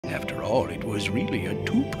After all, it was really a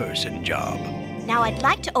two-person job. Now I'd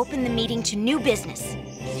like to open the meeting to new business.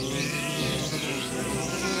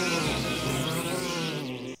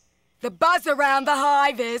 The buzz around the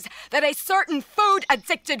hive is that a certain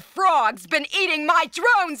food-addicted frog's been eating my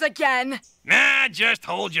drones again. Nah, just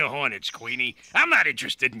hold your hornets, Queenie. I'm not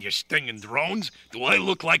interested in your stinging drones. Do I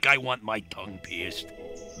look like I want my tongue pierced?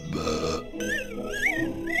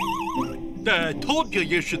 I told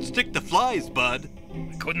you should stick to flies, bud.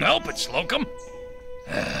 I couldn't help it, Slocum.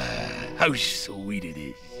 How sweet it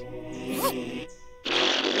is.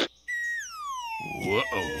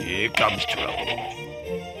 Whoa, here comes trouble.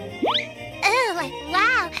 Oh,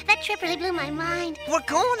 wow, that trip really blew my mind. We're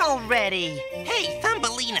going already. Hey,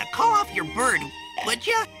 Thumbelina, call off your bird, would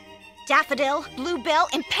ya? Daffodil, Bluebell,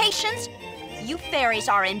 Impatience, you fairies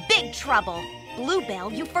are in big trouble.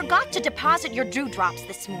 Bluebell, you forgot to deposit your dewdrops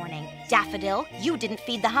this morning. Daffodil, you didn't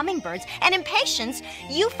feed the hummingbirds. And Impatience,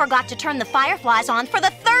 you forgot to turn the fireflies on for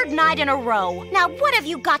the 3rd night in a row. Now, what have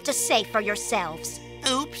you got to say for yourselves?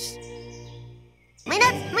 Oops. My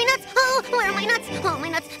nuts, my nuts. Oh, where are my nuts? Oh, my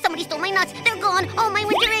nuts. Somebody stole my nuts. They're gone. Oh, my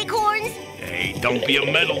winter acorns. Hey, don't be a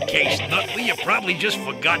metal case, Nutley. You probably just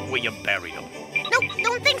forgot where you buried them. Nope,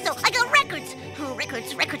 don't think so. I got records. Oh,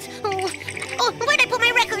 records. Oh, where'd I put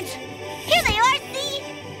my records? Here they are, see?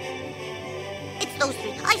 It's those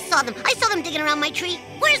 3. I saw them digging around my tree.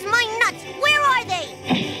 Where's my nuts? Where are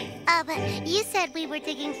they? But you said we were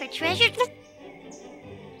digging for treasure.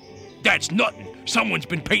 That's nothing. Someone's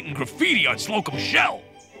been painting graffiti on Slocum's shell.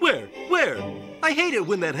 Where? I hate it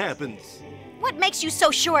when that happens. What makes you so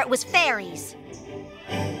sure it was fairies?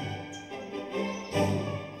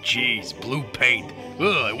 Jeez, blue paint.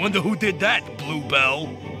 Ugh, I wonder who did that, Bluebell.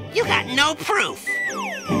 You got no proof.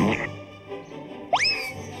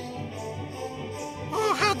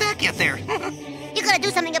 Oh, how'd that get there? You gotta do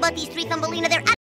something about these 3, Thumbelina. They're